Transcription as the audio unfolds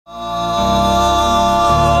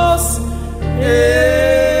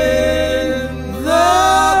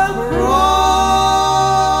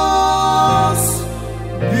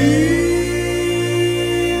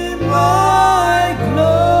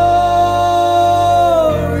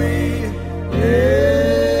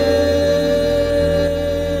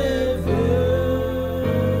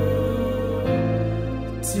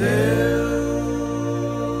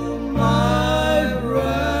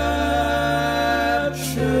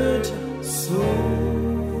good soul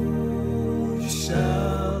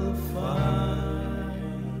shall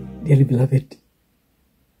find. Dearly beloved,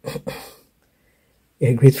 we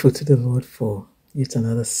are grateful to the Lord for yet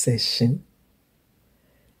another session.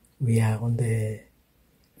 We are on the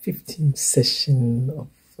 15th session of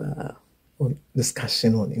on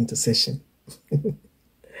discussion on intercession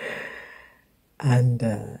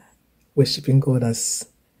and worshiping God as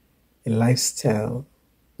a lifestyle.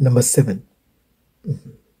 Number 7.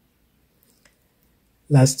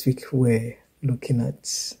 Last week we were looking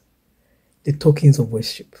at the tokens of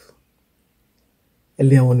worship.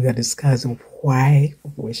 Earlier on we had discussed the why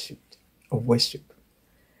of worship.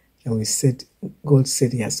 And we said, God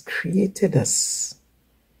said He has created us.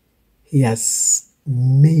 He has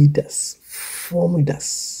made us, formed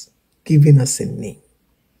us, given us a name.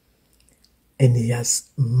 And He has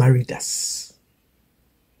married us.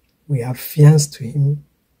 We are fianced to Him.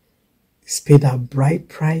 He's paid our bride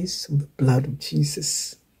price with the blood of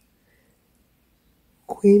Jesus.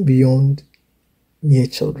 Going beyond mere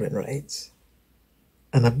children, right?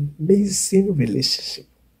 An amazing relationship.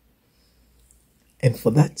 And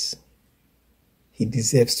for that, He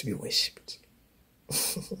deserves to be worshipped.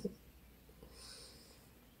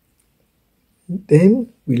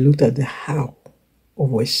 Then we looked at the how of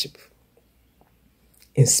worship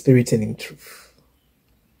in spirit and in truth.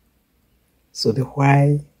 So the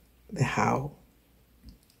why, the how,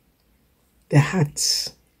 the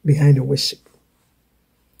heart behind the worship.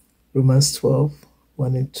 Romans 12,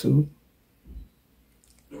 1 and 2.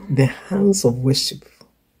 The hands of worship.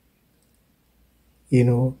 You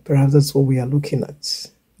know, perhaps that's what we are looking at.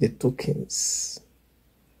 The tokens.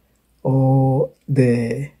 Or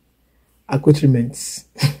the accoutrements.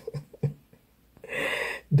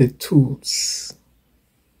 The tools.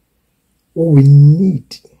 What we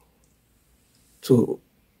need to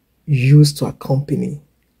use to accompany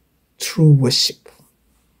true worship.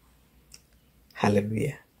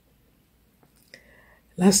 Hallelujah.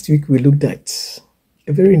 Last week we looked at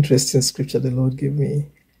a very interesting scripture the Lord gave me.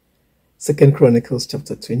 2 Chronicles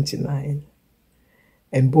chapter 29.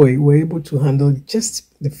 And boy, we're able to handle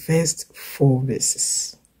just the first 4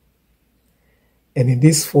 verses. And in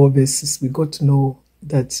these 4 verses, we got to know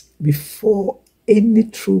that before any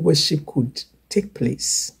true worship could take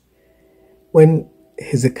place, when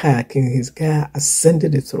King Hezekiah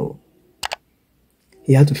ascended the throne,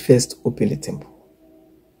 he had to first open the temple.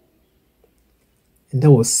 And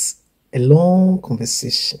that was a long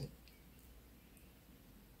conversation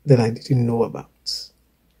that I didn't know about.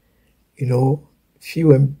 You know,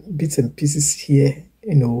 few bits and pieces here,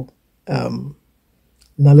 you know,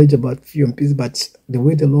 knowledge about few and pieces, but the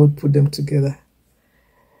way the Lord put them together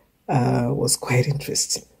was quite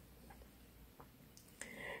interesting.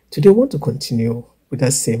 Today I want to continue with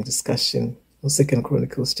that same discussion on 2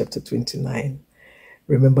 Chronicles chapter 29.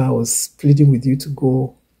 Remember, I was pleading with you to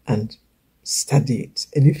go and study it.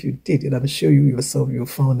 And if you did, and I'm sure you yourself, you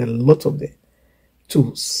found a lot of the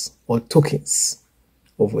tools or tokens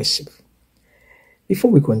of worship.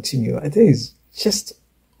 Before we continue, I think it's just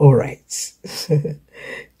all right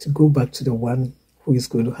to go back to the one who is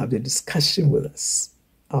going to have the discussion with us,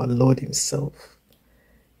 our Lord Himself,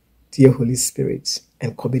 dear Holy Spirit,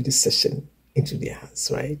 and commit this session into their hands,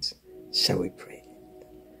 right? Shall we pray?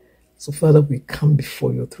 So, Father, we come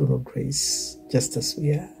before your throne of grace just as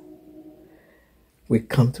we are. We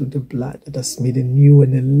come through the blood that has made a new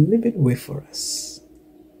and a living way for us.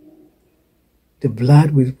 The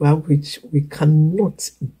blood without which we cannot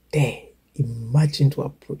dare imagine to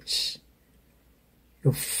approach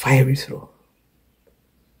your fiery throne.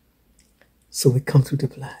 So we come through the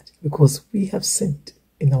blood because we have sinned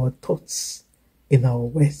in our thoughts, in our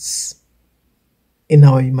words, in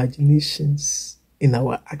our imaginations, in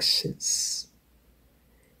our actions.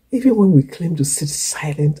 Even when we claim to sit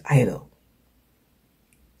silent, idle,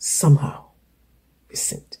 somehow we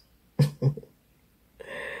sinned.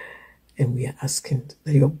 And we are asking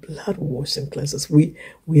that your blood wash and cleanse us. We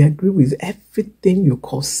agree with everything you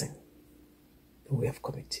call sin that we have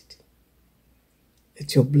committed.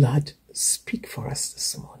 Let your blood speak for us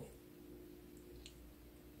this morning.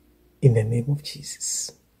 In the name of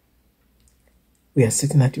Jesus. We are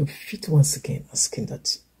sitting at your feet once again, asking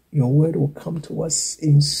that your word will come to us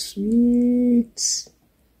in sweet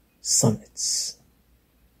sonnets.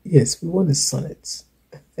 Yes, we want a sonnet,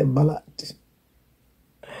 a ballad,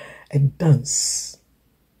 a dance,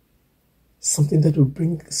 something that will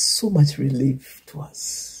bring so much relief to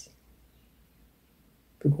us.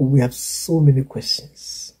 Because we have so many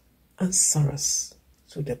questions. Answer us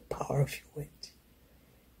through the power of your word.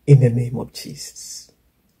 In the name of Jesus.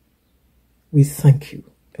 We thank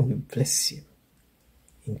you and we bless you.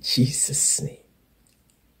 In Jesus' name,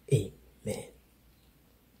 amen.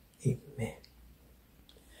 Amen.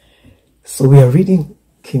 So we are reading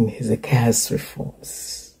King Hezekiah's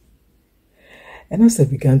reforms. And as I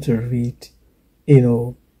began to read,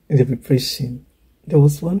 in the preparation, there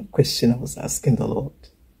was one question I was asking the Lord.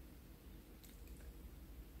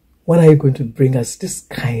 When are you going to bring us this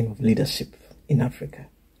kind of leadership in Africa?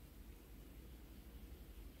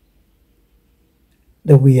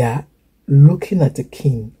 That we are looking at a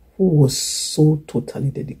king who was so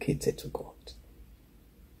totally dedicated to God.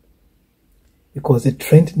 Because the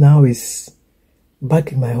trend now is,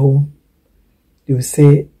 back in my home, they will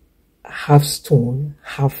say, half stone,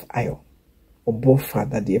 half iron, or both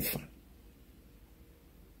father, dear father.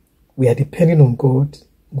 We are depending on God,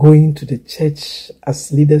 going to the church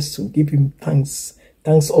as leaders to give him thanks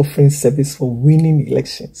offering service for winning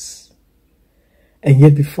elections. And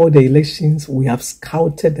yet before the elections, we have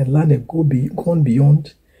scouted the land and gone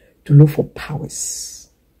beyond to look for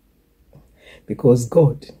powers. Because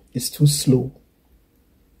God is too slow.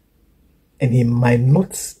 And he might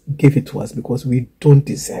not give it to us because we don't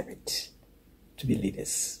deserve it to be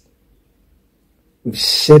leaders. We've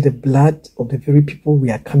shed the blood of the very people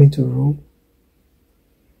we are coming to rule.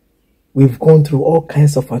 We've gone through all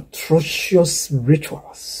kinds of atrocious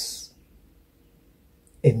rituals.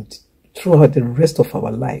 And throughout the rest of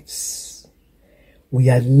our lives, we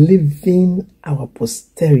are living our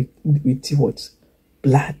posterity with what?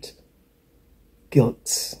 Blood,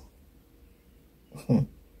 guilt.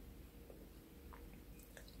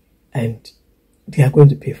 And they are going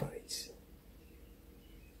to pay for it.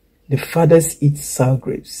 The fathers eat sour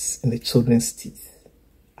grapes and the children's teeth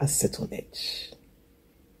are set on edge.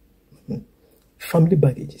 Family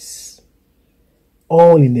baggages,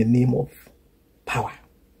 all in the name of power.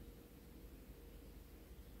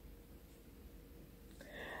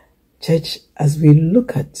 Church, as we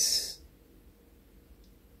look at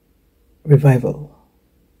revival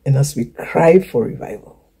and as we cry for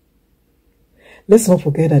revival, let's not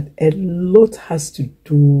forget that a lot has to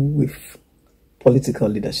do with political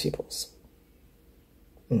leadership also.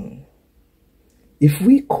 If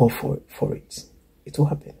we call for it, it will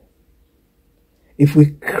happen. If we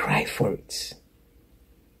cry for it.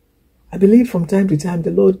 I believe from time to time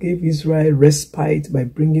the Lord gave Israel respite by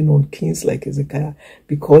bringing on kings like Hezekiah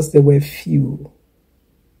because there were a few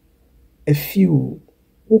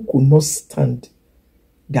who could not stand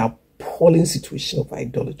the appalling situation of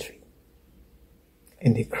idolatry.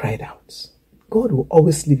 And they cried out. God will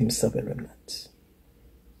always leave himself a remnant.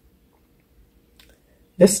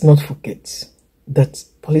 Let's not forget that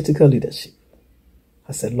political leadership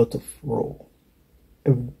has a lot of role,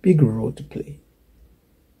 a big role to play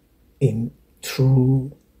in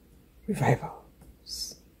true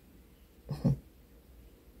revivals.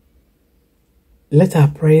 Let our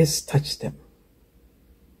prayers touch them.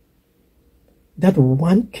 That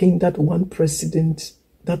one king, that one president,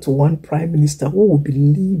 that one prime minister who will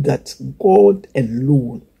believe that God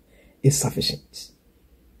alone is sufficient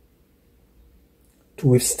to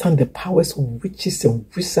withstand the powers of witches and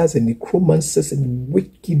wizards and necromancers and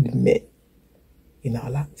wicked men in our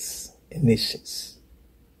lands and nations.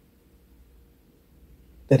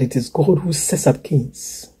 That it is God who sets up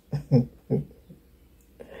kings and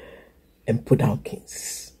put down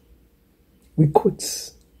kings. We could,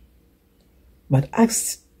 but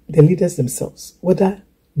ask the leaders themselves whether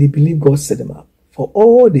they believe God set them up for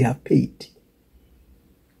all they have paid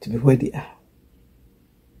to be where they are.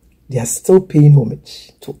 They are still paying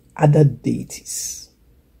homage to other deities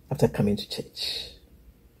after coming to church.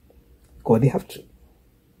 God, they have to.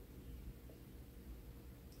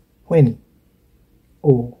 When?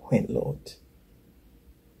 Oh, when, Lord?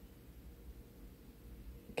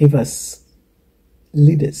 Give us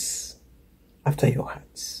leaders after your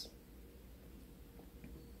hearts.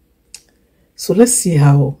 So let's see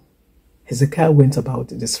how Hezekiah went about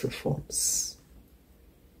these reforms.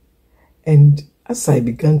 And as I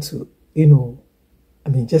began to,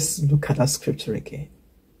 just look at that scripture again.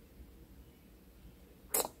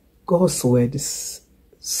 God's word is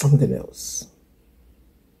something else.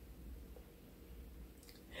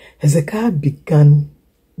 Hezekiah began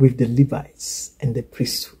with the Levites and the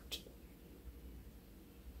priesthood.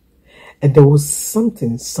 And there was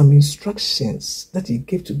some instructions that he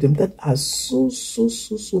gave to them that are so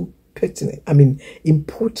pertinent,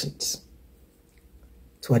 important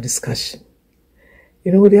to our discussion.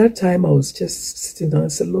 The other time I was just sitting down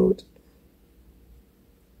and said, Lord,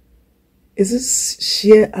 is this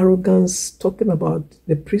sheer arrogance talking about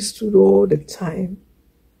the priesthood all the time?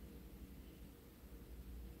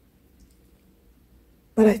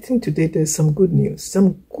 But I think today there's some good news,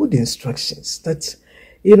 some good instructions that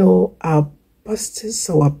Our pastors,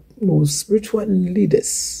 our spiritual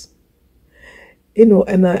leaders,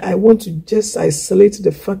 and I want to just isolate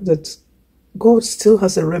the fact that God still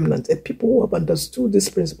has a remnant, and people who have understood these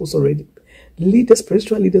principles already. Leaders,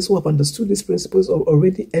 spiritual leaders who have understood these principles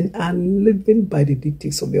already and are living by the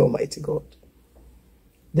dictates of the Almighty God.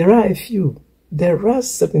 There are a few. There are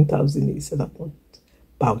 7,000 knees that have not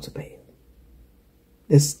bowed to Baal.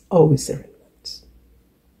 There's always a remnant.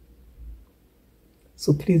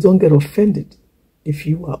 So please don't get offended if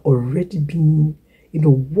you are already being,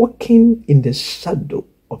 walking in the shadow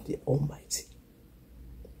of the Almighty.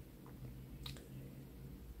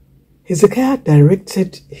 Hezekiah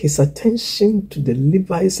directed his attention to the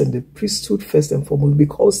Levites and the priesthood first and foremost,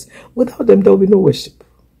 because without them there will be no worship.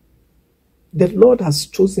 The Lord has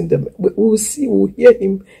chosen them. We will see, we will hear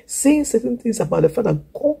him saying certain things about the fact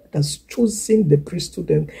that God has chosen the priesthood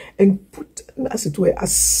and put, as it were,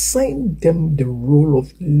 assigned them the role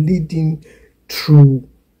of leading through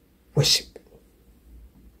worship.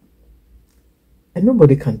 And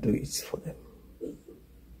nobody can do it for them.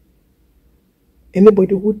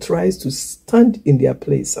 Anybody who tries to stand in their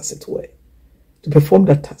place, as it were, to perform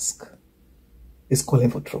that task is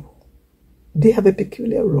calling for trouble. They have a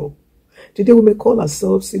peculiar role. Today we may call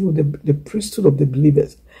ourselves, the priesthood of the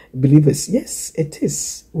believers. Yes, it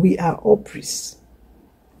is. We are all priests.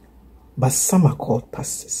 But some are called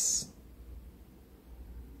pastors.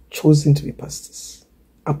 Chosen to be pastors.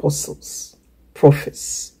 Apostles.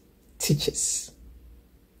 Prophets. Teachers.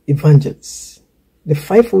 Evangelists. The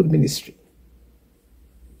fivefold ministry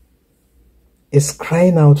is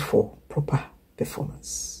crying out for proper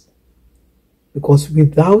performance. Because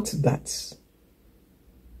without that,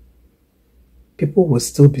 people will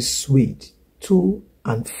still be swayed to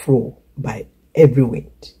and fro by every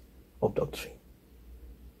wind of doctrine.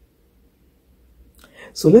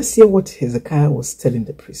 So let's hear what Hezekiah was telling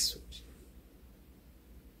the priesthood.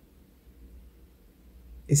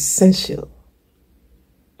 Essential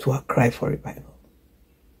to our cry for revival.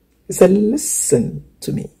 He said, listen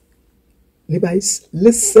to me. Levites,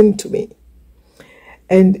 listen to me.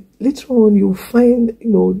 And later on, you find,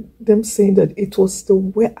 them saying that it was the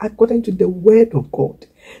way according to the word of God.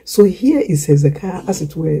 So here is Hezekiah, as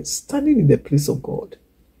it were, standing in the place of God,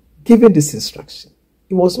 giving this instruction.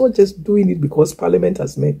 He was not just doing it because Parliament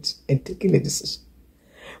has met and taken a decision,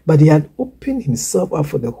 but he had opened himself up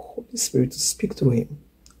for the Holy Spirit to speak through him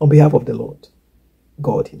on behalf of the Lord,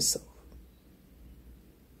 God himself.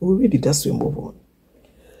 We'll read it as we move on.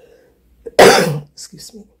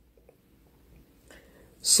 Excuse me.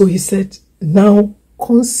 So he said, now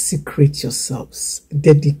consecrate yourselves,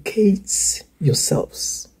 dedicate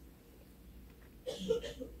yourselves.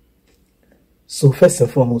 So first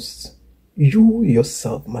and foremost, you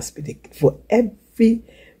yourself must be dedicated. For every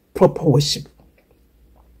proper worship,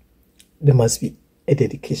 there must be a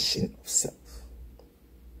dedication of self.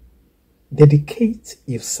 Dedicate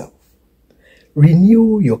yourself.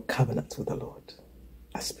 Renew your covenant with the Lord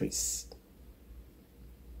as priests.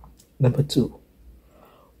 Number 2,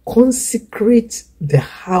 consecrate the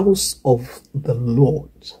house of the Lord,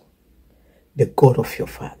 the God of your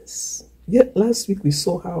fathers. Yet last week we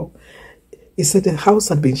saw how he said the house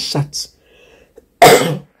had been shut.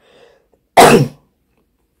 And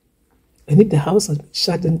if the house has been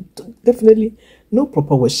shut, then definitely no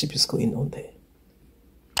proper worship is going on there.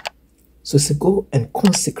 So he said, go and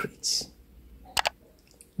consecrate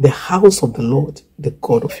the house of the Lord, the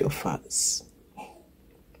God of your fathers.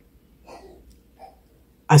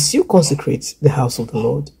 As you consecrate the house of the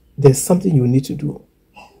Lord, there's something you need to do.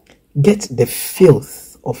 Get the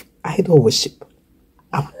filth of idol worship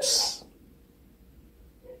out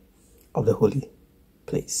of the holy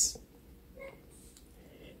place.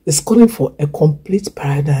 It's calling for a complete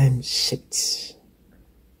paradigm shift.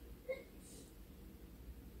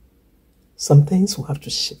 Some things will have to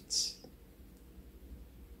shift.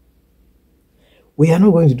 We are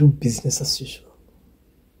not going to do business as usual.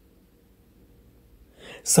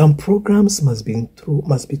 Some programs must be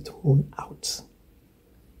thrown out.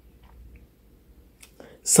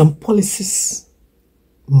 Some policies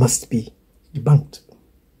must be debunked.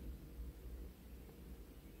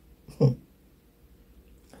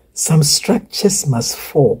 Some structures must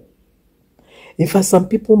fall. In fact, some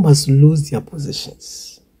people must lose their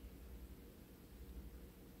positions.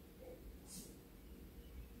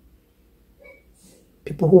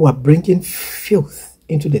 People who are bringing filth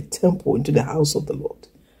into the temple, into the house of the Lord,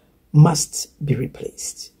 must be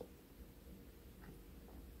replaced.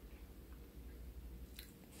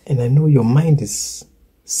 And I know your mind is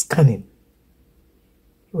scanning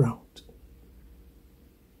around.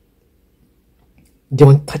 The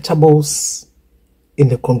untouchables in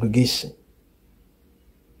the congregation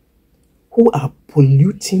who are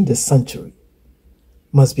polluting the sanctuary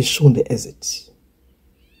must be shown the exit.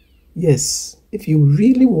 Yes, if you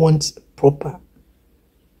really want proper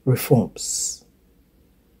reforms,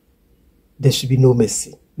 there should be no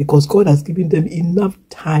mercy, because God has given them enough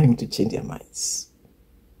time to change their minds.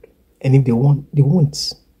 And if they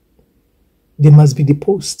won't. They must be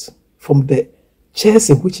deposed from the chairs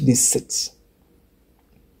in which they sit,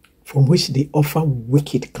 from which they offer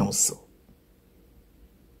wicked counsel.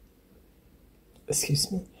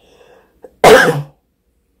 Excuse me.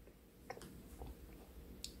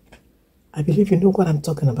 I believe you know what I'm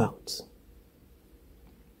talking about.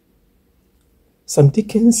 Some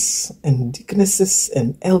deacons and deaconesses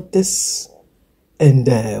and elders and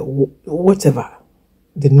whatever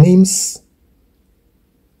the names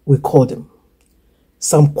we call them.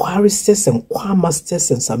 Some choristers and choir masters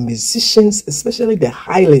and some musicians, especially the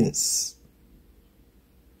Highlands.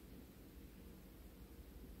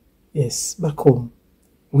 Yes, back home,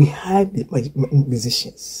 we have the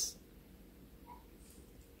musicians.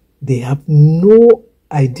 They have no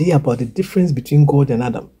idea about the difference between God and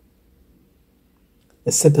Adam,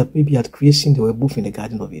 except that maybe at creation they were both in the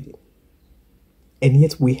Garden of Eden. And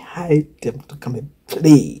yet we hire them to come and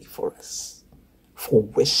play for us, for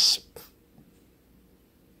worship.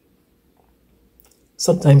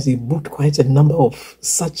 Sometimes they booked quite a number of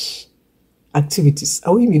such activities. I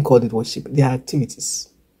won't even call it worship, they are activities.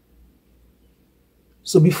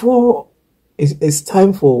 So before it's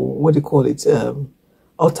time for, what do you call it,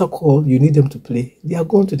 altar call, you need them to play. They are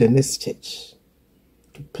going to the next church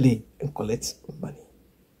to play and collect money.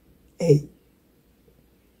 Hey,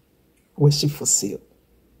 worship for sale.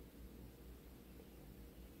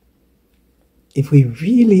 If we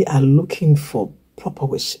really are looking for proper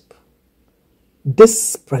worship,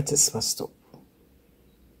 this practice must stop.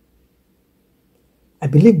 I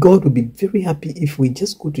believe God will be very happy if we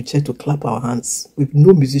just go to church to clap our hands with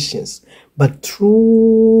no musicians, but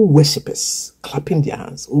true worshippers clapping their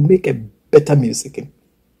hands will make a better music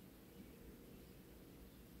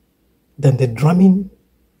than the drumming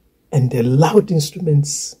and the loud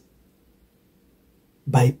instruments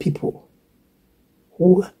by people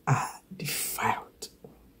who are defiled.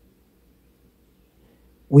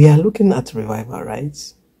 We are looking at revival,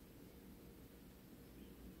 right?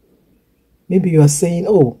 Maybe you are saying,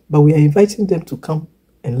 oh, but we are inviting them to come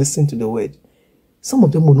and listen to the word. Some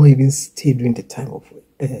of them will not even stay during the time of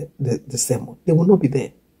the sermon. They will not be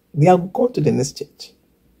there. They are gone to the next church.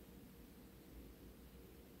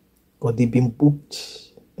 Or they've been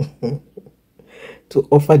booked to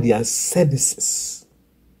offer their services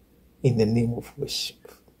in the name of worship.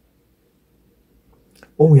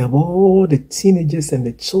 When we have all the teenagers and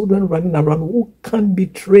the children running around who can't be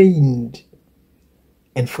trained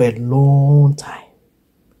and for a long time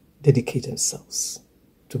dedicate themselves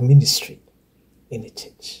to ministry in the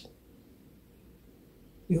church.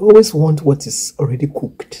 We always want what is already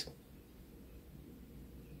cooked.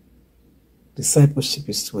 Discipleship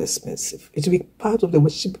is too expensive. It will be part of the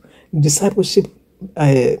worship, discipleship.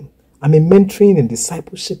 I'm a mentoring and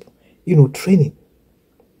discipleship, training.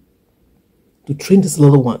 To train these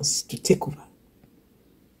little ones to take over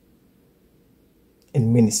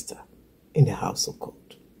and minister in the house of God.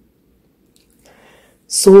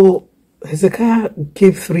 So Hezekiah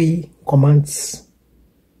gave 3 commands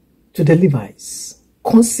to the Levites.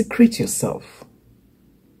 Consecrate yourself.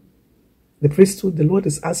 The priesthood, the Lord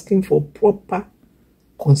is asking for proper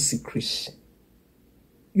consecration.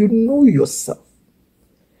 You know yourself.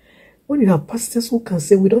 When you have pastors who can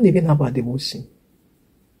say, we don't even have our devotion.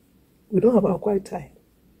 We don't have our quiet time.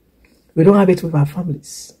 We don't have it with our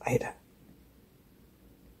families either.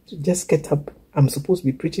 So just get up. I'm supposed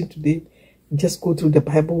to be preaching today. Just go through the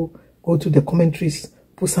Bible, go through the commentaries,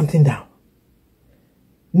 put something down.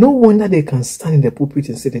 No wonder they can stand in the pulpit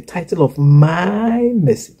and say the title of my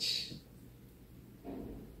message.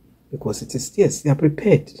 Because it is, yes, they are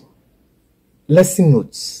prepared. Lesson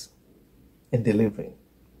notes and delivering.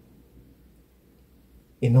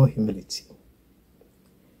 In all humility.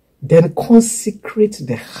 Then consecrate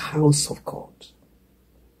the house of God.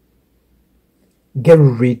 Get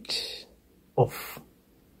rid of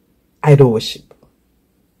idol worship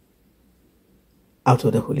out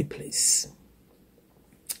of the holy place.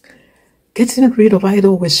 Getting rid of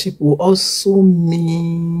idol worship will also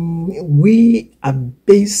mean we are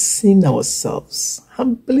basing ourselves,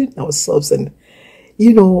 humbling ourselves, and,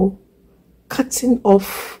 cutting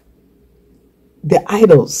off the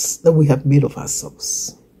idols that we have made of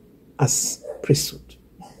ourselves as priesthood.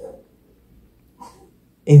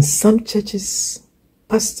 In some churches,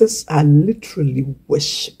 pastors are literally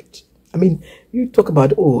worshipped I mean, you talk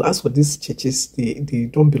about, oh, as for these churches, they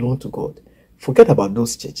don't belong to God. Forget about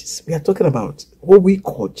those churches. We are talking about what we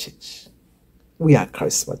call church. We are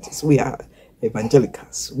charismatics. We are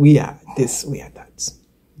evangelicals. We are this, we are that.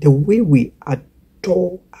 The way we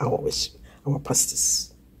adore our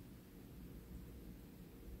pastors.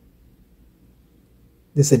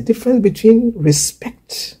 There's a difference between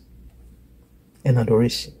respect and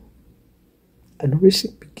adoration.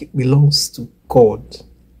 Adoration belongs to God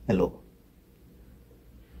alone.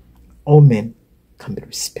 All men can be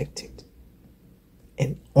respected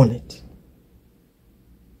and honored.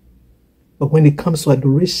 But when it comes to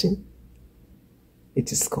adoration,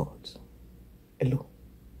 it is God alone.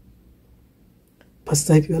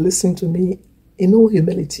 Pastor, if you are listening to me, in all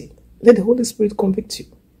humility, let the Holy Spirit convict you.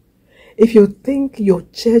 If you think your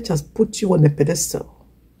church has put you on a pedestal,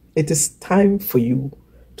 it is time for you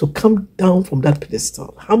to come down from that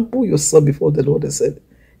pedestal. Humble yourself before the Lord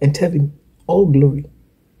and tell him all glory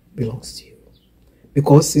belongs to you.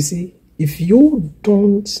 Because you see, if you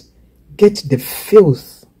don't get the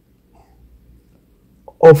filth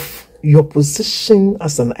of your position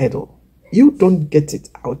as an idol, you don't get it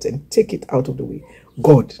out and take it out of the way,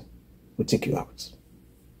 God will take you out.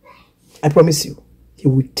 I promise you, he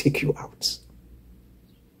will take you out.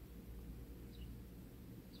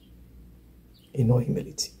 In all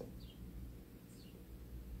humility.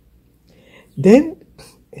 Then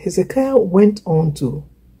Hezekiah went on to,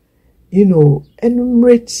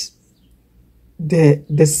 enumerate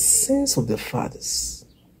the sins of the fathers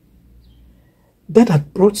that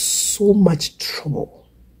had brought so much trouble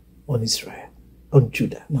on Israel, on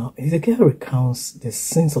Judah. Now, Hezekiah recounts the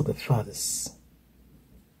sins of the fathers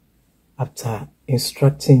after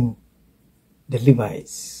instructing the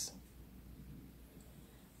Levites.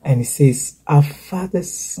 And he says, our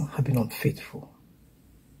fathers have been unfaithful.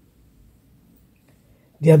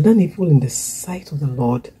 They have done evil in the sight of the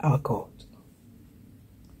Lord our God.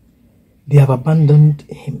 They have abandoned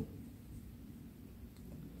him.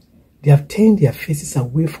 They have turned their faces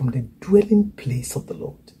away from the dwelling place of the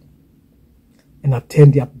Lord and have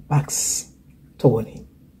turned their backs toward him.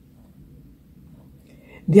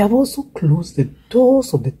 They have also closed the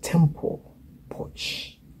doors of the temple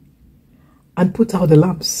porch and put out the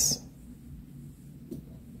lamps.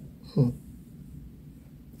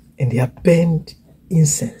 And they have burned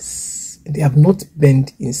incense. They have not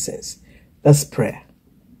burned incense. That's prayer.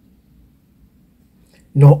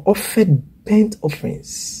 Nor offered burnt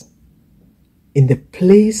offerings in the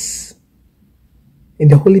place, in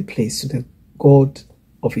the holy place to the God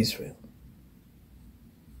of Israel.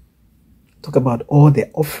 Talk about all the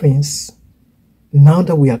offerings. Now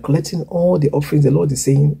that we are collecting all the offerings, the Lord is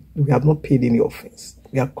saying we have not paid any offerings.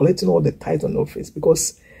 We are collecting all the tithes and offerings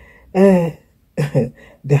because the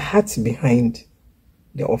heart behind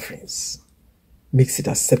the offerings makes it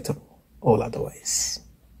acceptable, all otherwise.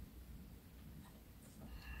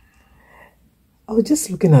 I was just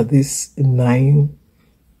looking at these 9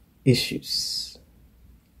 issues.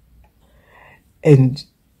 And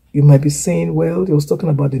you might be saying, well, he was talking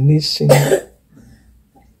about the nation.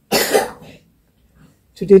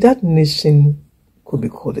 Today, that nation could be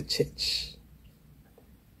called a church.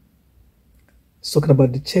 It's talking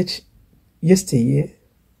about the church yesteryear,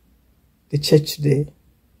 the church today,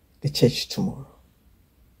 the church tomorrow.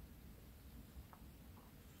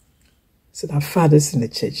 So our fathers in the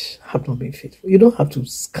church have not been faithful. You don't have to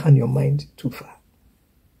scan your mind too far.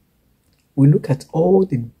 We look at all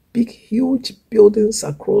the big, huge buildings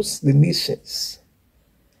across the nations,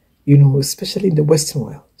 especially in the Western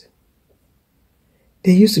world.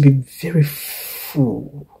 They used to be very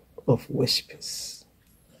full of worshippers.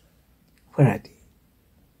 Where are they?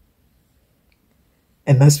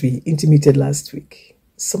 And as we intimated last week,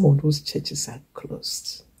 some of those churches are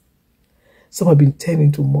closed. Some have been turned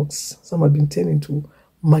into mosques. Some have been turned into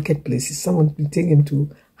marketplaces. Some have been turned into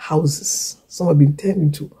houses. Some have been turned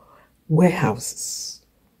into warehouses.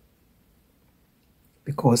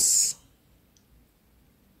 Because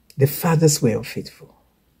the fathers were unfaithful.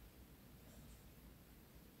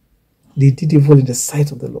 They did evil in the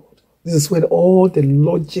sight of the Lord. This is when all the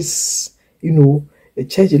lodges, the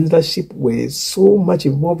church leadership were so much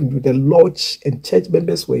involved with the lodge, and church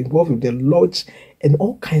members were involved with the lodge, and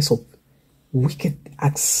all kinds of wicked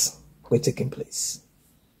acts were taking place.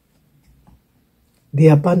 They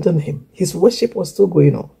abandoned him. His worship was still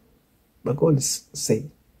going on. But God is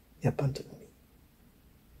saying, they abandoned me.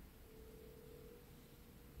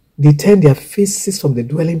 They turned their faces from the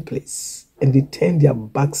dwelling place and they turned their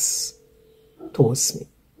backs towards me.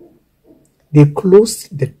 They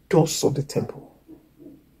closed the doors of the temple.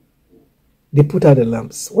 They put out the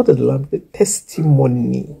lamps. What are the lamps? The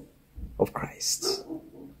testimony of Christ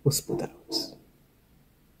was put out.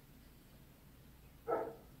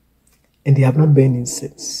 And they have not burned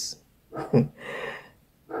incense.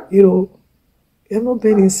 You know, they have not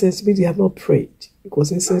burned incense, means they have not prayed.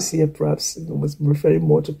 Because incense here perhaps was referring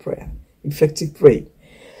more to prayer, effective praying.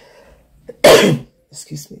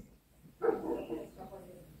 Excuse me.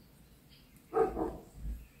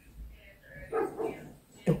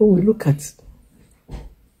 And when we look at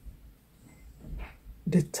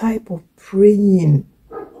the type of praying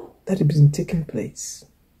that has been taking place,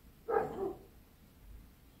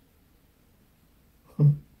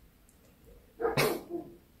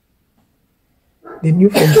 the new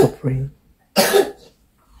forms of praying,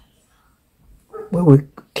 where we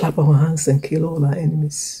clap our hands and kill all our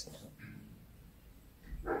enemies.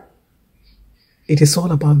 It is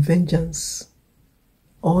all about vengeance.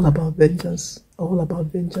 All about vengeance. All about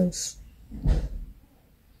vengeance.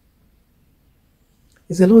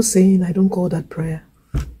 Is the Lord saying, I don't call that prayer?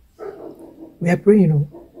 We are praying, you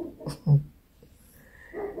know.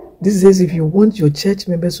 This says if you want your church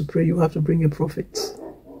members to pray, you have to bring a prophet.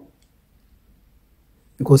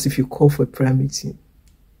 Because if you call for a prayer meeting,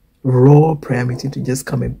 raw prayer meeting to just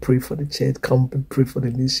come and pray for the church, come and pray for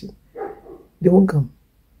the nation, they won't come.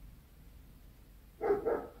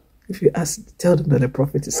 If you ask, tell them that a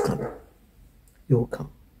prophet is coming, they will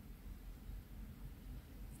come.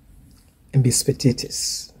 And be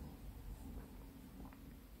spectators.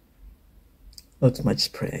 Not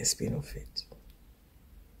much prayer is being offered.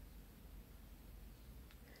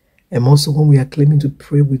 And also when we are claiming to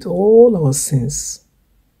pray with all our sins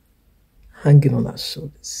hanging on our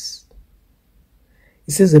shoulders.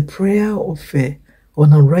 It says the prayer of an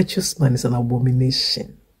unrighteous man is an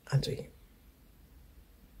abomination unto him.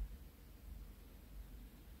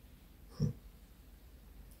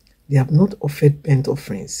 They have not offered burnt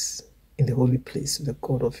offerings in the holy place to the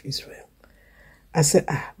God of Israel. I said,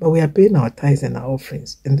 but we are paying our tithes and our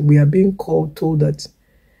offerings. And we are being told that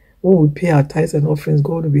when we pay our tithes and offerings,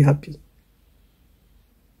 God will be happy.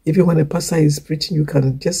 Even when a pastor is preaching, you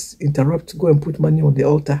can just interrupt, go and put money on the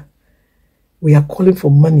altar. We are calling for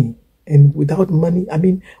money. And without money, I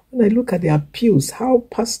mean, when I look at the appeals, how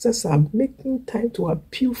pastors are making time to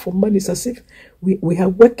appeal for money, it's as if we are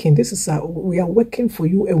working. We are working for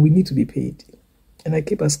you and we need to be paid. And I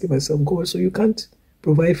keep asking myself, God, so you can't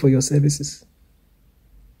provide for your services?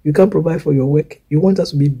 You can't provide for your work? You want us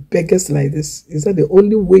to be beggars like this? Is that the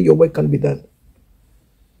only way your work can be done?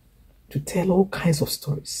 To tell all kinds of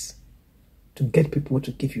stories, to get people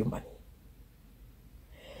to give you money.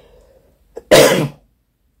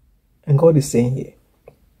 And God is saying here,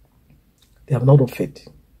 they have not offered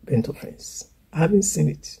burnt offerings. I haven't seen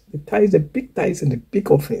it. The tithes, the big tithes and the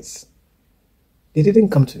big offerings, they didn't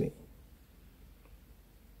come to me.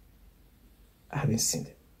 I haven't seen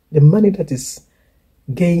them. The money that is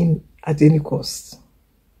gained at any cost,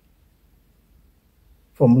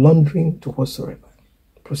 from laundering to whatsoever,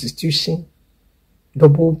 prostitution,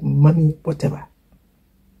 double money, whatever,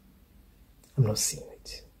 I'm not seeing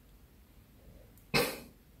it.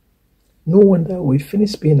 No wonder we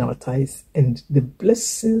finish paying our tithes and the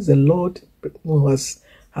blessings the Lord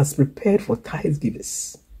has prepared for tithe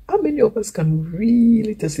givers. How many of us can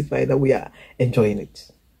really testify that we are enjoying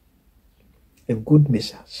it? A good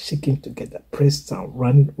measure, shaking together, pressed down,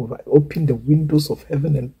 running over, open the windows of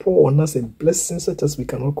heaven and pour on us a blessing such as we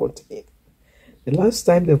cannot contain. The last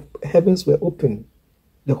time the heavens were open,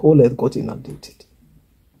 the whole earth got inundated.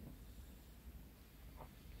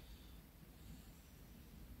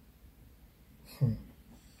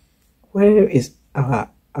 Where is our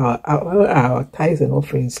tithes and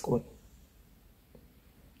offerings going?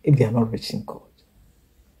 If they are not reaching God.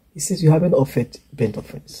 He says, you haven't offered burnt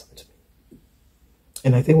offerings unto me.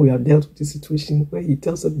 And I think we have dealt with this situation where he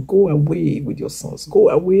tells us, go away with your sons, go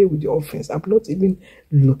away with your offerings. I'm not even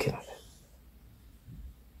looking at them.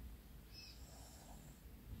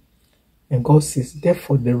 And God says,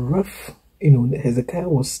 therefore the wrath, Hezekiah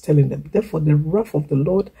was telling them, therefore the wrath of the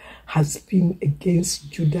Lord has been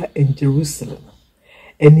against Judah and Jerusalem,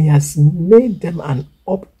 and he has made them an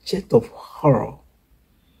object of horror,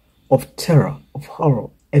 of terror, of horror,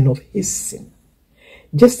 and of his sin,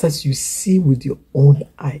 just as you see with your own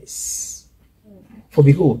eyes. For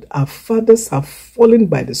behold, our fathers have fallen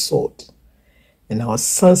by the sword, and our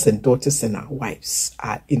sons and daughters and our wives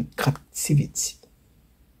are in captivity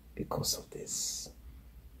because of this.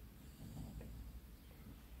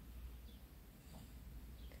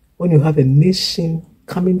 When you have a nation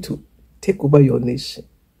coming to take over your nation,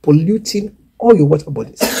 polluting all your water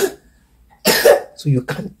bodies, so you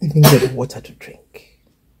can't even get water to drink.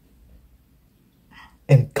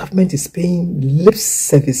 And government is paying lip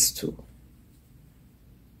service to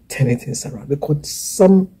turning things around, because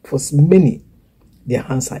for many, their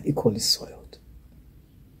hands are equally soiled.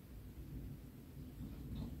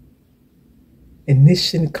 A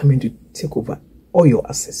nation coming to take over all your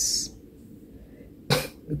assets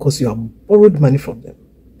because you have borrowed money from them,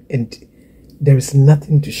 and there is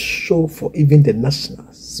nothing to show for even the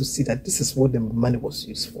nationals to see that this is what the money was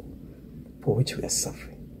used for which we are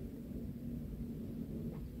suffering.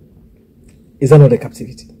 Is that not a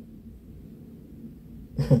captivity?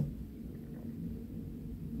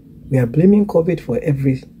 We are blaming COVID for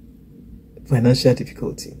every financial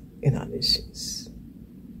difficulty in our nations.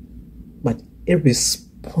 But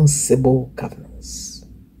irresponsible governance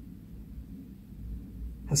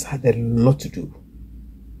has had a lot to do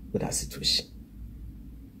with our situation.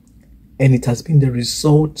 And it has been the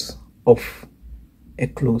result of a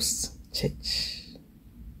closed church.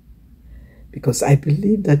 Because I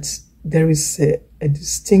believe that there is a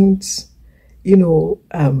distinct,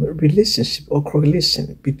 relationship or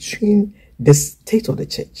correlation between the state of the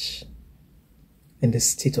church and the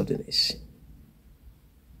state of the nation.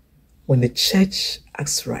 When the church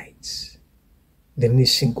acts right, the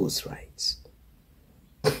nation goes right.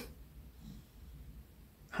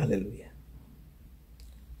 Hallelujah.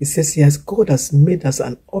 It says, yes, God has made us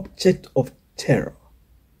an object of terror,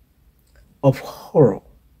 of horror,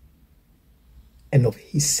 and of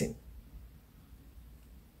hissing.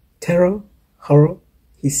 Terror, horror,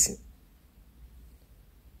 hissing.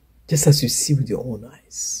 Just as you see with your own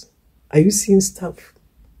eyes. Are you seeing stuff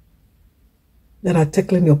that are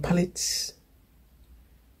tickling your palate?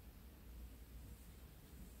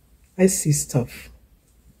 I see stuff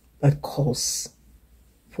that calls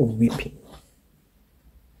for weeping.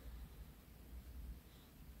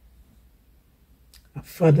 Our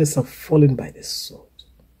fathers have fallen by the sword.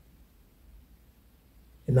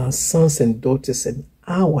 And our sons and daughters and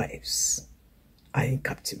our wives are in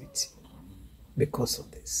captivity because of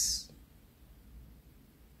this.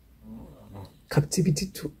 Captivity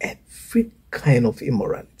to every kind of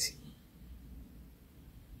immorality.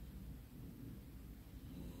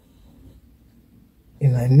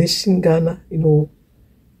 In our nation, Ghana,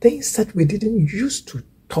 things that we didn't used to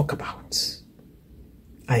talk about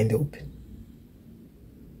are in the open.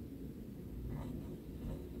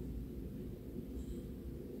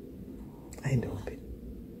 Are in the open.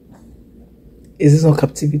 Is this not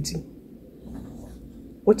captivity?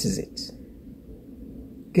 What is it?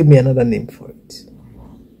 Give me another name for it.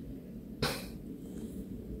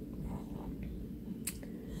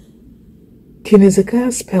 King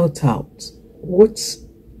Hezekiah spelled out what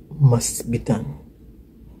must be done.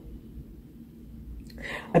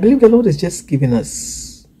 I believe the Lord is just giving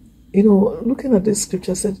us, looking at this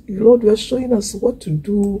scripture, said, Lord, you are showing us what to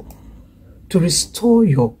do to restore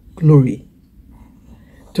your glory,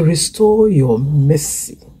 to restore your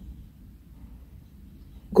mercy.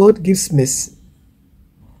 God gives mercy,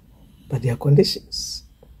 but there are conditions.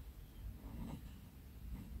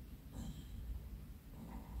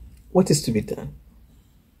 What is to be done?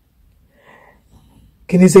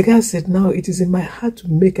 King Hezekiah said, now it is in my heart to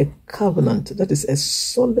make a covenant, that is a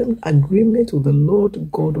solemn agreement with the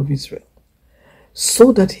Lord God of Israel,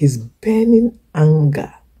 so that his burning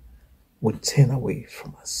anger would turn away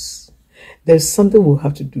from us. There's something we'll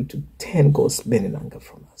have to do to turn God's burning anger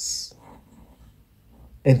from us.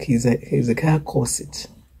 And Hezekiah calls it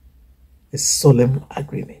a solemn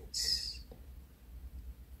agreement.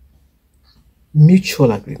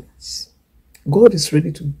 Mutual agreements. God is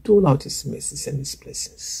ready to dole out his mercies and his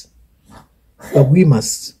blessings. But we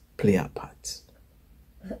must play our part.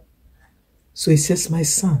 So he says, my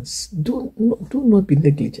sons, do not be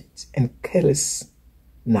negligent and careless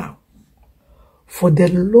now. For the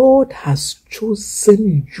Lord has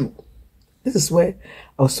chosen you. This is where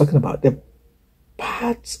I was talking about the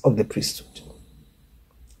parts of the priesthood.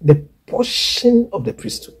 The portion of the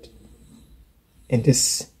priesthood in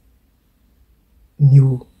this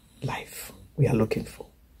new life we are looking for.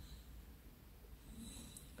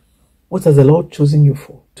 What has the Lord chosen you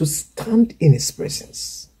for? To stand in his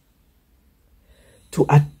presence, to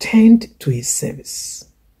attend to his service,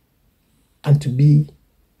 and to be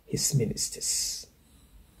his ministers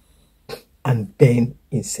and burn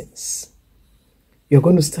incense. You're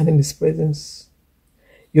going to stand in his presence.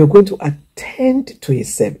 You're going to attend to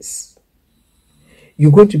his service.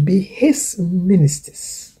 You're going to be his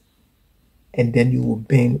ministers. And then you will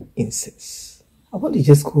burn incense. I want to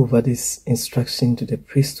just go over this instruction to the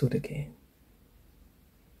priesthood again.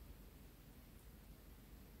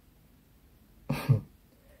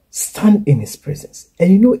 Stand in his presence.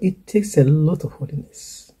 And it takes a lot of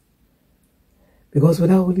holiness. Because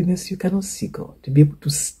without holiness, you cannot see God. To be able to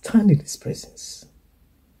stand in his presence.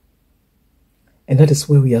 And that is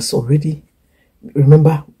where we are already.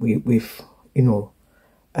 Remember, we've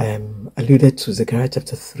alluded to Zechariah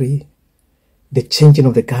chapter 3, the changing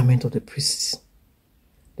of the garment of the priests,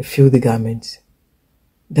 the filthy garment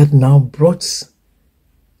that now brought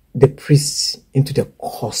the priests into the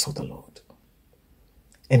cause of the Lord.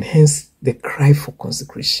 And hence the cry for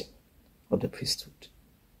consecration of the priesthood.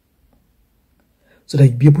 So that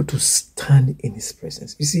you'll be able to stand in his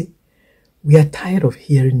presence. You see, we are tired of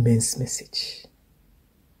hearing men's message.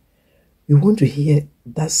 We want to hear,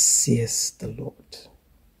 thus says the Lord.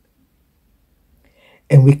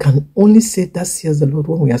 And we can only say, thus says the Lord,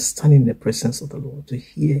 when we are standing in the presence of the Lord, to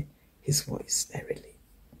hear his voice directly.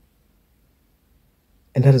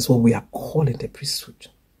 And that is what we are calling the priesthood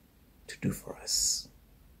to do for us.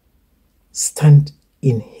 Stand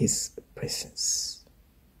in his presence.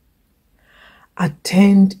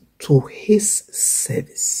 Attend to his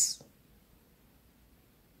service.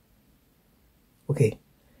 Okay.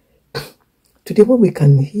 Today when we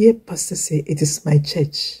can hear pastors say, it is my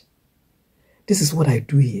church. This is what I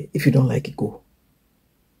do here. If you don't like it, go.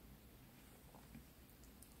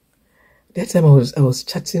 That time I was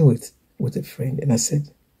chatting with a friend and I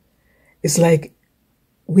said, it's like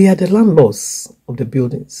we are the landlords of the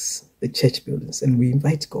buildings, the church buildings, and we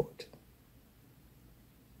invite God.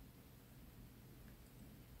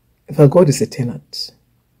 If our God is a tenant,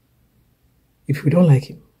 if we don't like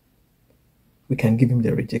him, we can give him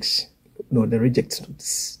the reject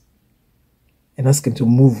notice and ask him to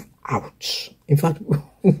move out. In fact,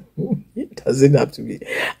 it doesn't have to be.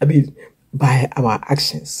 I mean, by our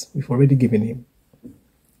actions, we've already given him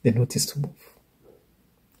the notice to move.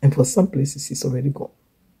 And for some places, he's already gone.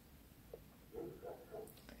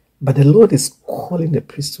 But the Lord is calling the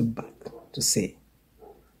priesthood back to say,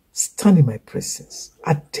 stand in my presence,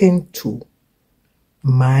 attend to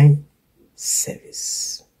my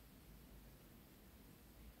service.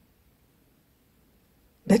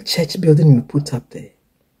 That church building you put up there,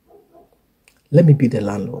 let me be the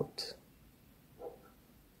landlord.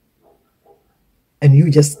 And you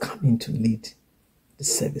just come in to lead the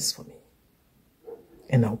service for me.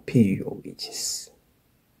 And I'll pay you your wages.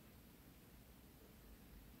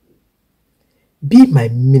 Be my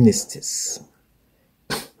ministers.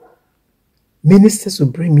 Ministers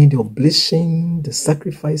will bring me the oblation, the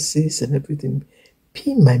sacrifices and everything.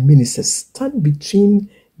 Be my ministers. Stand between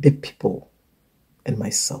the people and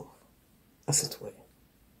myself, as it were,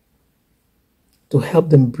 to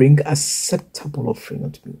help them bring acceptable offering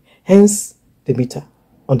unto me. Hence the meter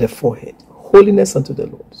on the forehead, holiness unto the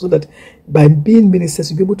Lord, so that by being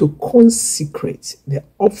ministers, you'll be able to consecrate the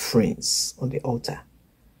offerings on the altar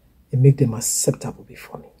and make them acceptable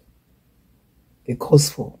before me. It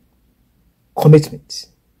calls for commitment.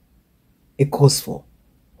 It calls for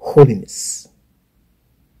holiness.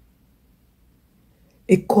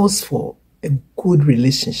 It calls for a good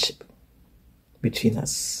relationship between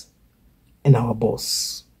us and our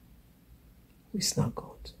boss, who is now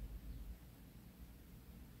God.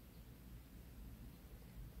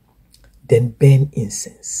 Then burn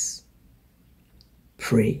incense.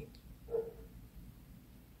 Pray.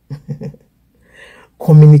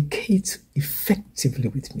 Communicate effectively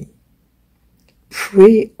with me.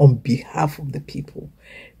 Pray on behalf of the people.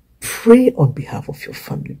 Pray on behalf of your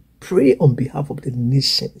family. Pray on behalf of the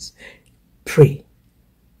nations. Pray.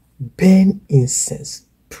 Burn incense.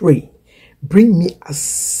 Pray. Bring me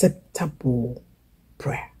acceptable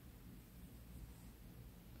prayer.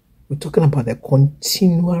 We're talking about the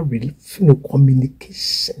continual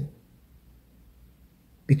communication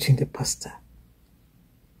between the pastor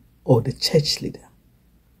or the church leader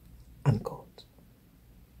and God.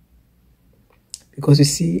 Because you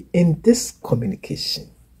see, in this communication,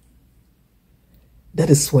 that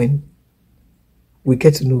is when we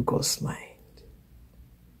get to know God's mind.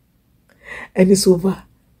 And it's over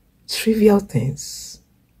trivial things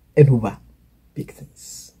and over big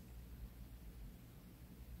things.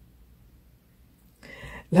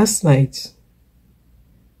 Last night,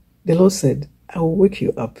 the Lord said, I will wake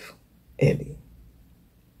you up early.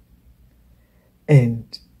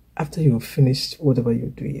 And after you've finished whatever you're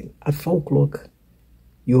doing, at 4 o'clock,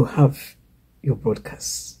 you have your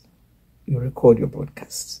broadcast. You record your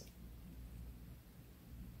broadcast.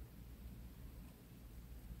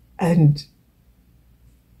 And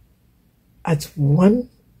at 1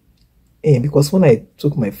 a.m., because when I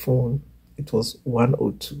took my phone, it was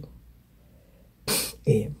 1:02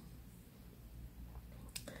 a.m.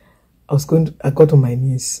 I got on my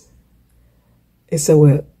knees. I said,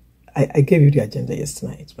 well, I gave you the agenda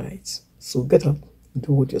yesterday night, right? So get up and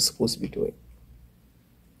do what you're supposed to be doing.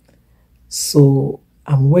 So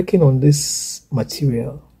I'm working on this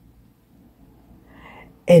material.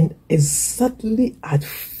 And exactly at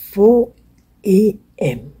 4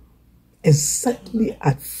 a.m., exactly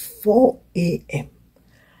at 4 a.m.,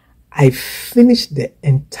 I finished the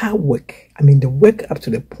entire work. I mean, the work up to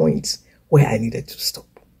the point where I needed to stop.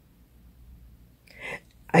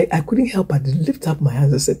 I couldn't help but lift up my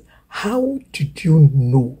hands and said, how did you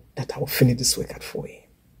know that I will finish this work at 4 a.m.?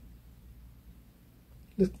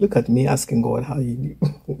 Look at me asking God how you knew.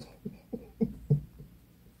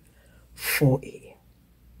 4 a.m.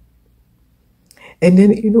 And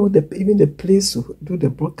then, even the place to do the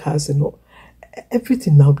broadcast and all,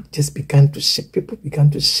 everything now just began to shift. People began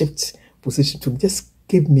to shift position to just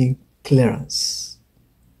give me clearance.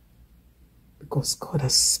 Because God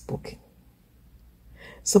has spoken.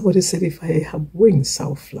 Somebody said, if I have wings,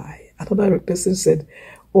 I'll fly. Another person said,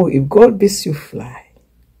 oh, if God bids you fly,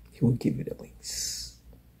 He will give you the wings.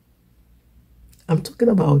 I'm talking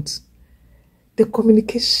about the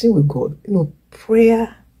communication with God.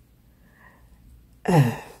 Prayer.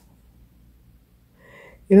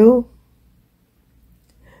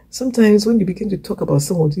 Sometimes when you begin to talk about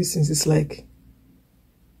some of these things, it's like,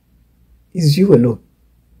 it's you alone.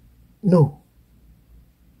 No.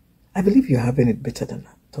 I believe you're having it better than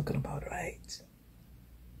I'm talking about, right?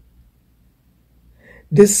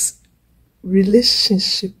 This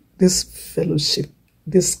relationship, this fellowship,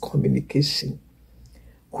 this communication,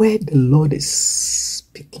 where the Lord is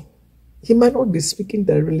speaking. He might not be speaking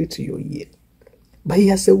directly to your ear, but He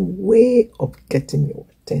has a way of getting your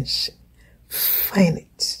attention. Find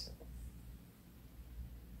it.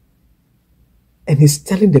 And He's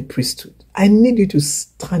telling the priesthood, I need you to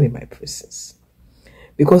stand in my presence.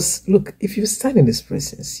 Because look, if you stand in His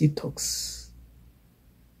presence, He talks.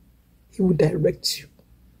 He will direct you.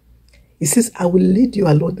 He says, I will lead you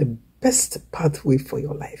along the best pathway for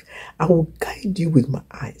your life. I will guide you with my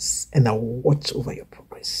eyes and I will watch over your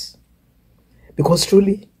progress. Because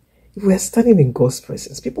truly, if we are standing in God's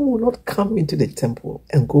presence, people will not come into the temple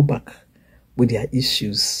and go back with their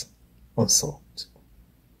issues unsolved.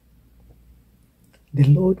 The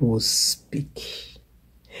Lord will speak.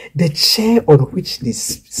 The chair on which they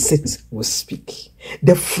sit will speak.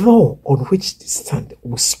 The floor on which they stand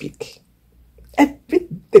will speak.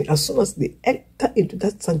 Everything, as soon as they enter into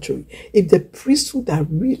that sanctuary, if the priesthood are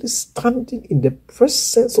really standing in the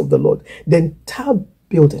presence of the Lord, the entire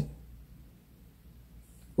building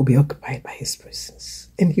will be occupied by His presence.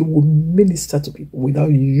 And He will minister to people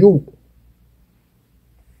without you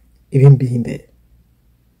even being the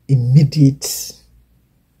immediate,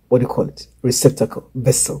 what do you call it, receptacle,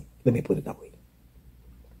 vessel. Let me put it that way.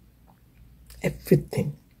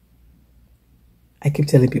 Everything. I keep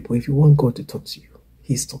telling people, if you want God to talk to you,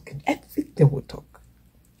 He's talking. Everything will talk.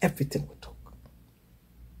 Everything will talk.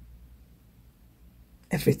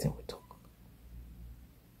 Everything will talk.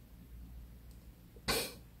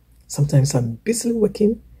 Sometimes I'm busily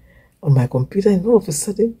working on my computer and all of a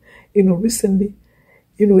sudden, recently,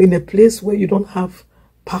 in a place where you don't have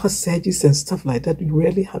power surges and stuff like that, you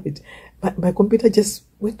rarely have it. My computer just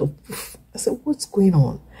went off. I said, what's going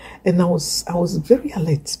on? And I was very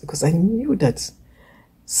alert because I knew that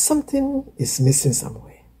something is missing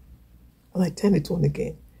somewhere. When I turned it on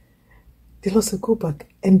again, the Lord said, go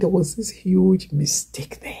back. And there was this huge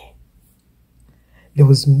mistake there. There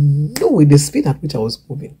was no way, the speed at which I was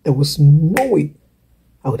moving, there was no way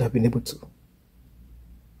I would have been able to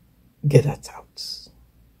get that out.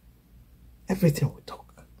 Everything will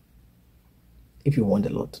talk. If you want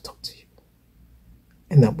the Lord to talk to you.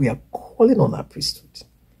 And that we are calling on our priesthood.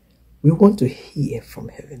 We want to hear from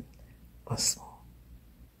heaven once more.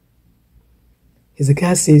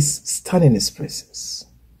 Hezekiah says, stand in His presence.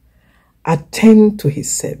 Attend to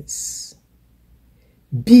His service.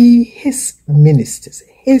 Be His ministers.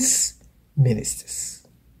 His ministers.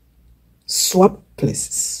 Swap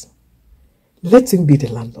places. Let Him be the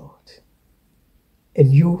landlord.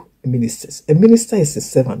 And you, ministers. A minister is a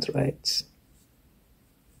servant, right?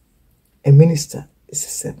 A minister is a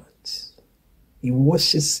servant. He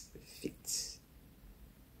washes feet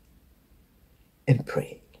and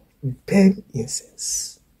pray. We burn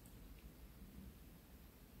incense.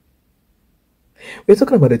 We're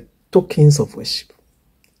talking about the tokens of worship.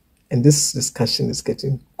 And this discussion is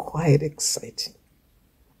getting quite exciting.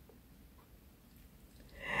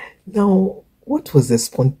 Now, what was the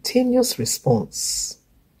spontaneous response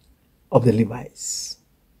of the Levites?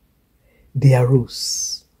 They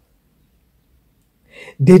arose.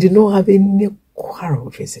 They did not have any quarrel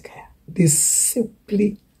with Hezekiah. They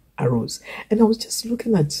simply arose. And I was just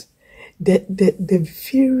looking at the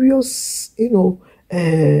various, if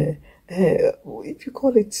you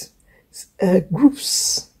call it,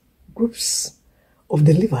 groups of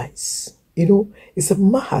the Levites, It's a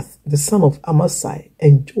Mahath, the son of Amasai,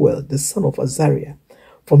 and Joel, the son of Azariah,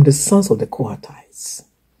 from the sons of the Kohathites.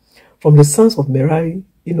 From the sons of Merari,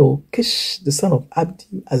 Kish, the son of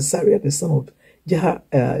Abdi, Azariah, the son of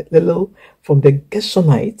Jehalelel. From the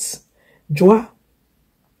Gershonites, Joah,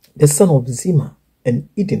 the son of Zima, and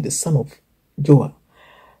Eden, the son of Joah.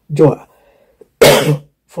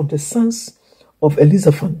 From the sons of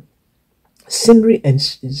Elizaphan, Simri and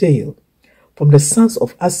Jael. From the sons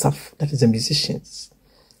of Asaph, that is the musicians,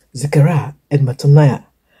 Zechariah and Mattaniah.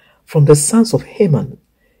 From the sons of Heman,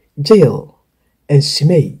 Jael and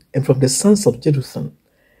Shimei. And from the sons of Jeduthun,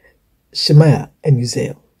 Shemaiah and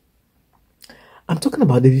Uzziel. I'm talking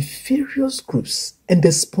about the various groups and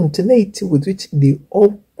the spontaneity with which they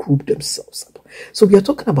all group themselves up. So we are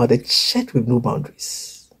talking about a church with no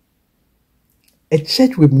boundaries, a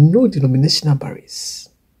church with no denominational barriers.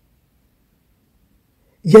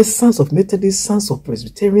 Yes, sons of Methodists, sons of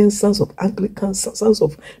Presbyterians, sons of Anglicans, sons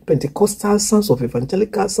of Pentecostals, sons of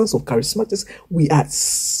Evangelicals, sons of Charismatics, we are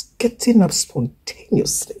getting up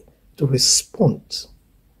spontaneously to respond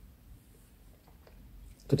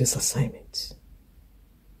to this assignment.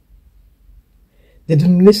 The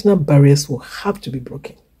denominational barriers will have to be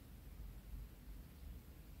broken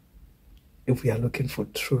if we are looking for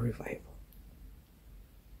true revival.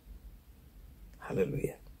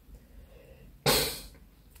 Hallelujah.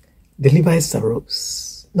 The Levites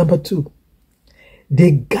arose. Number 2,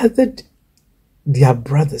 they gathered their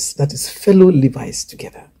brothers, that is fellow Levites,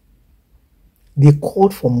 together. They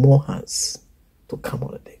called for more hands to come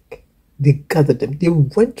on the deck. They gathered them. They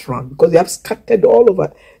went round because they have scattered all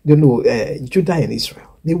over, Judah and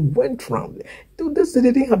Israel. They went round. They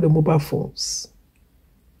didn't have the mobile phones,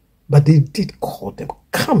 but they did call them.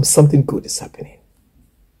 Come, something good is happening.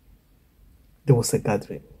 There was a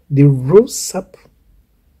gathering. They rose up.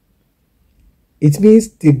 It means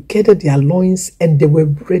they gathered their loins and they were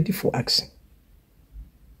ready for action.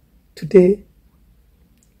 Today,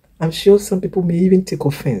 I'm sure some people may even take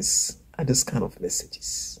offense at this kind of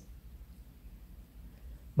messages.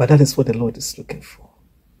 But that is what the Lord is looking for.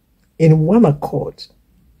 In one accord,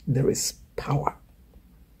 there is power.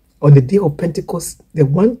 On the day of Pentecost, the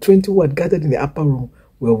 120 who had gathered in the upper room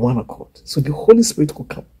were one accord. So the Holy Spirit could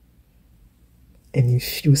come and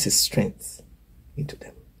infuse His strength into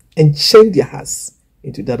them and change their hearts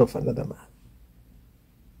into that of another man.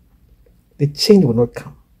 The change will not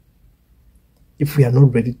come if we are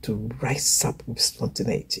not ready to rise up with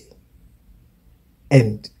spontaneity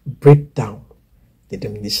and break down the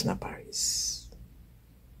denominational barriers.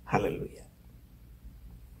 Hallelujah.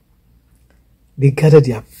 They gathered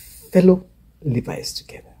their fellow Levites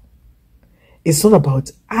together. It's not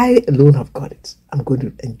about, I alone have got it. I'm going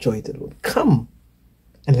to enjoy it alone. Come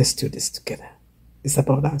and let's do this together. It's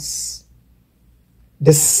about us.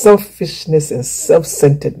 The selfishness and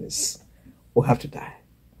self-centeredness will have to die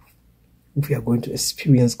if we are going to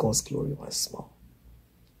experience God's glory once more.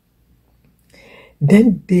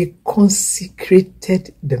 Then they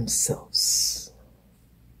consecrated themselves.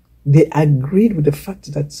 They agreed with the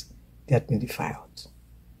fact that they had been defiled.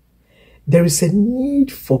 There is a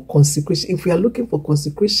need for consecration. If we are looking for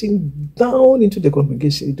consecration down into the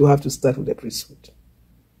congregation, it will have to start with the priesthood.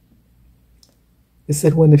 He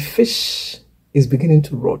said when a fish is beginning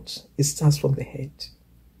to rot, it starts from the head.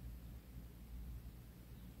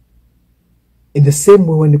 In the same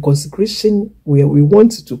way, when the consecration, we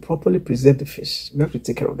want to properly preserve the fish, we have to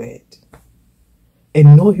take care of the head.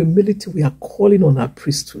 In all humility, we are calling on our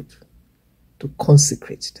priesthood to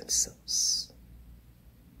consecrate themselves.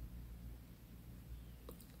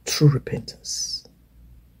 True repentance.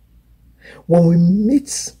 When we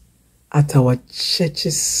meet at our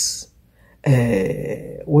churches,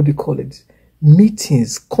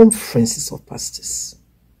 meetings, conferences of pastors,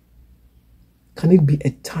 can it be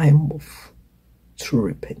a time of true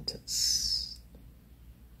repentance?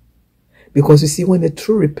 Because you see, when the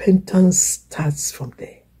true repentance starts from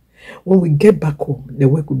there, when we get back home, the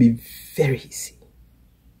work will be very easy.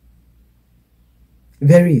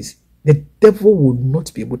 Very easy. The devil will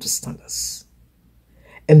not be able to stand us.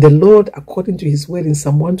 And the Lord, according to His word in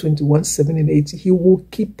Psalm 121, 7 and 8, He will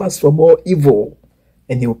keep us from all evil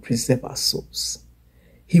and He will preserve our souls.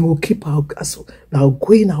 He will keep our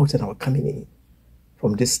going out and our coming in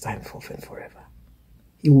from this time forth and forever.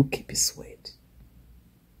 He will keep His word.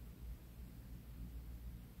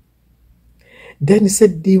 Then He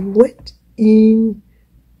said they went in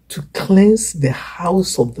to cleanse the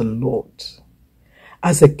house of the Lord,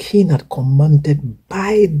 as the king had commanded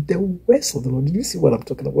by the words of the Lord. Did you see what I'm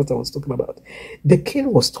talking about? What I was talking about? The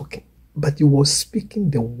king was talking, but he was speaking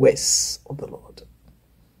the words of the Lord.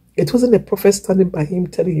 It wasn't a prophet standing by him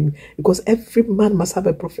telling him, because every man must have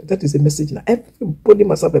a prophet. That is the message now. Everybody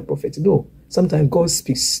must have a prophet. No, sometimes God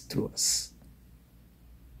speaks through us.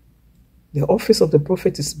 The office of the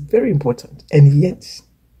prophet is very important, and yet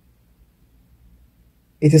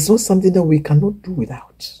it is not something that we cannot do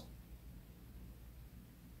without.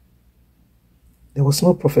 There was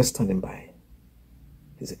no prophet standing by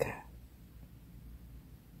Hezekiah.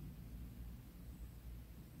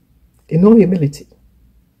 In all humility.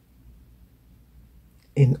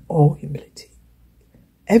 In all humility.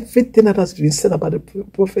 Everything that has been said about the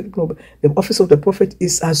prophet, the office of the prophet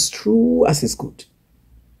is as true as it's good.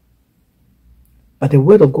 But the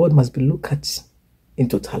word of God must be looked at in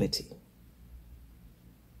totality.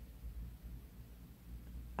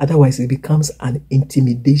 Otherwise, it becomes an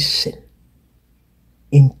intimidation.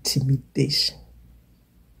 Intimidation.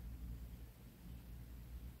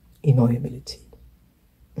 In all humility.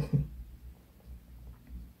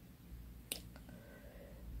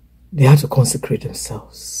 They had to consecrate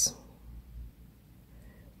themselves.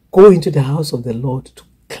 Go into the house of the Lord to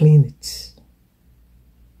clean it.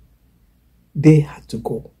 They had to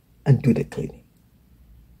go and do the cleaning.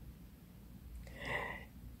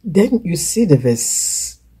 Then you see the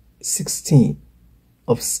verse 16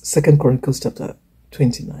 of 2 Chronicles chapter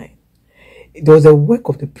 29. It was the work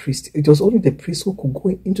of the priest. It was only the priest who could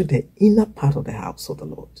go into the inner part of the house of the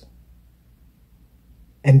Lord.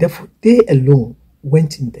 And therefore, they alone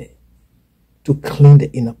went in there to clean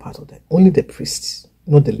the inner part of that. Only the priests,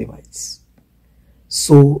 not the Levites.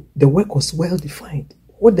 So the work was well defined.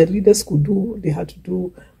 What the leaders could do, they had to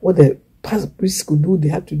do. What the priests could do, they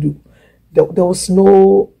had to do. There was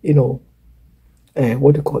no,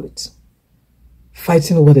 what do you call it?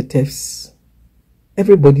 Fighting over the thefts.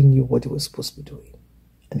 Everybody knew what they were supposed to be doing.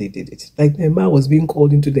 And they did it. Like Nehemiah was being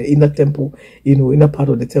called into the inner temple, inner part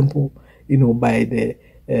of the temple, by the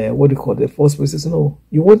what do you call it? The false priest. No,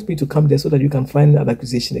 you want me to come there so that you can find an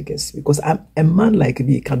accusation against me, because a man like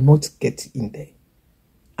me cannot get in there.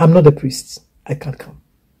 I'm not a priest. I can't come.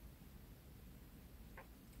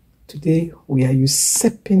 Today we are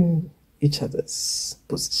usurping each other's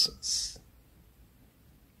positions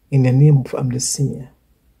in the name of I'm the senior.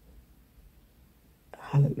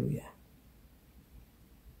 Hallelujah.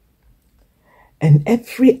 And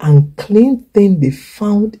every unclean thing they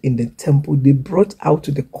found in the temple, they brought out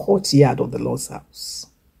to the courtyard of the Lord's house.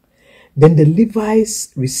 Then the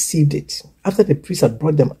Levites received it. After the priests had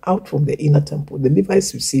brought them out from the inner temple, the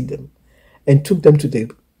Levites received them and took them to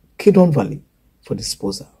the Kidron Valley for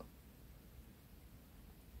disposal.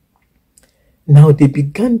 Now they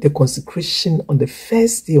began the consecration on the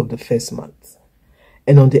first day of the first month.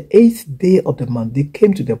 And on the 8th day of the month, they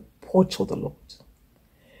came to the porch of the Lord.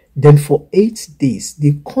 Then for 8 days,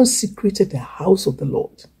 they consecrated the house of the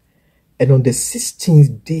Lord. And on the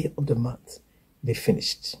 16th day of the month, they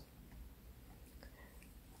finished.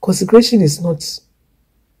 Consecration is not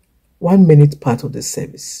 1 minute part of the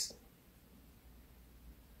service.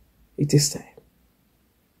 It is time.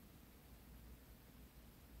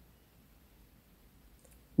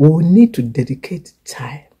 We will need to dedicate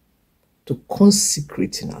time to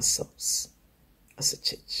consecrating ourselves as a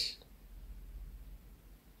church.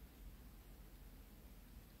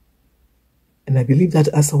 And I believe that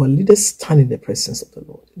as our leaders stand in the presence of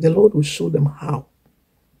the Lord will show them how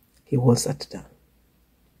He wants that done,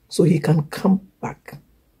 so He can come back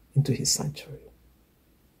into His sanctuary.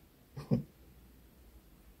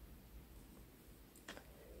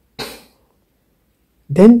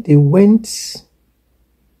 Then they went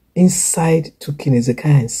inside to King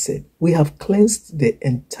Hezekiah and said, "We have cleansed the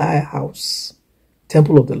entire house,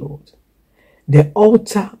 temple of the Lord, the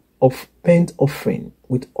altar of burnt offering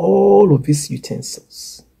with all of its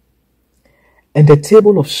utensils, and the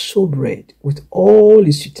table of showbread with all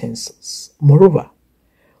its utensils. Moreover,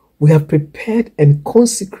 we have prepared and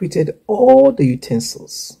consecrated all the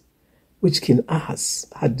utensils which King Ahaz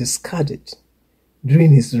had discarded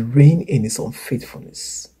during his reign in his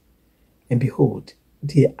unfaithfulness. And behold,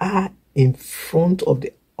 they are in front of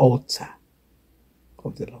the altar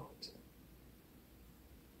of the Lord."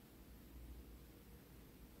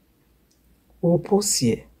 We'll pause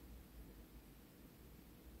here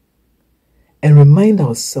and remind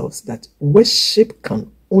ourselves that worship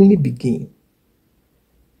can only begin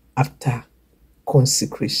after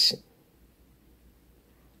consecration,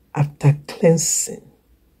 after cleansing,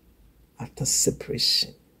 after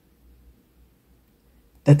separation.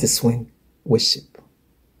 That is when worship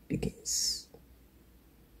begins.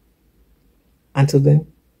 Until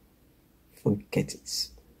then, forget it.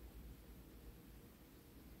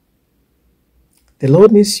 The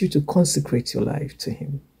Lord needs you to consecrate your life to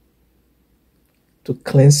Him. to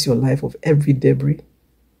cleanse your life of every debris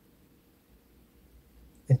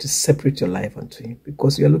and to separate your life unto Him,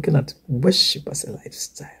 because you are looking at worship as a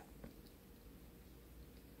lifestyle.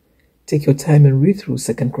 Take your time and read through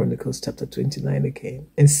 2 Chronicles chapter 29 again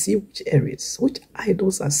and see which areas, which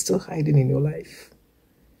idols are still hiding in your life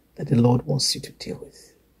that the Lord wants you to deal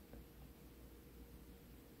with.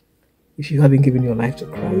 If you haven't given your life to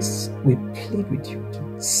Christ, we plead with you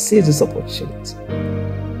to seize this opportunity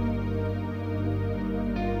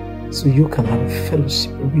so you can have a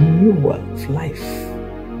fellowship, a renewal of life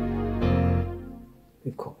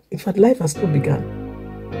with God. In fact, life has not begun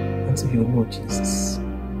until you know Jesus.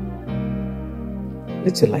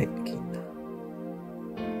 Let your life begin now.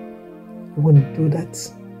 You want to do that?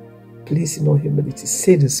 Please, in all humility,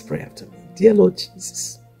 say this prayer after me. Dear Lord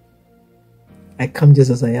Jesus, I come just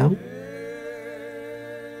as I am,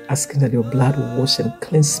 asking that your blood will wash and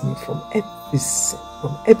cleanse me from every sin,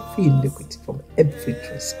 from every iniquity, from every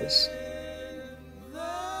transgression.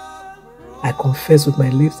 I confess with my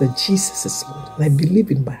lips that Jesus is Lord, and I believe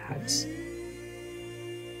in my heart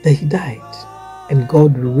that He died and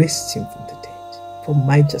God raised Him from the dead for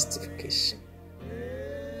my justification.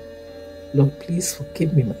 Lord, please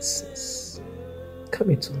forgive me my sins. Come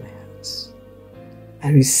into my heart. I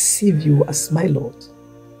receive you as my Lord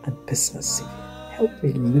and personal Savior. Help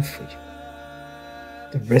me live for you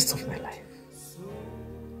the rest of my life.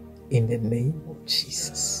 In the name of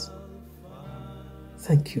Jesus.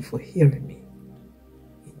 Thank you for hearing me.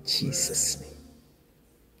 In Jesus' name.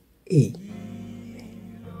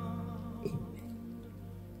 Amen. Amen.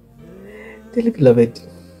 Dearly beloved,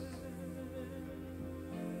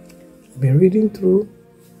 I've been reading through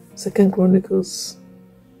 2 Chronicles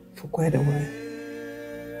for quite a while.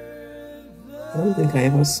 I don't think I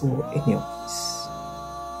ever saw any of this.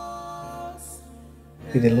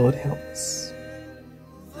 May the Lord help us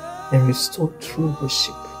and restore true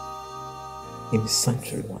worship in the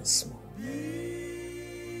sanctuary once more.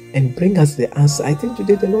 And bring us the answer. I think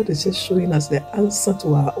today the Lord is just showing us the answer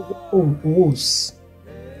to our own woes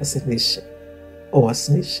as a nation or as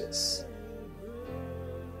nations.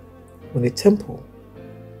 When the temple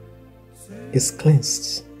is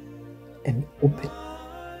cleansed and open,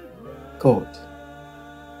 God,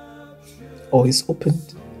 or is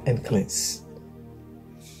opened and cleansed,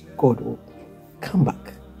 God will come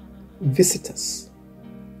back, visit us,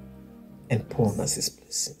 and pour on us His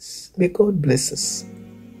blessings. May God bless us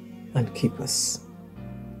and keep us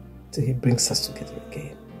till He brings us together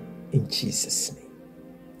again. In Jesus' name.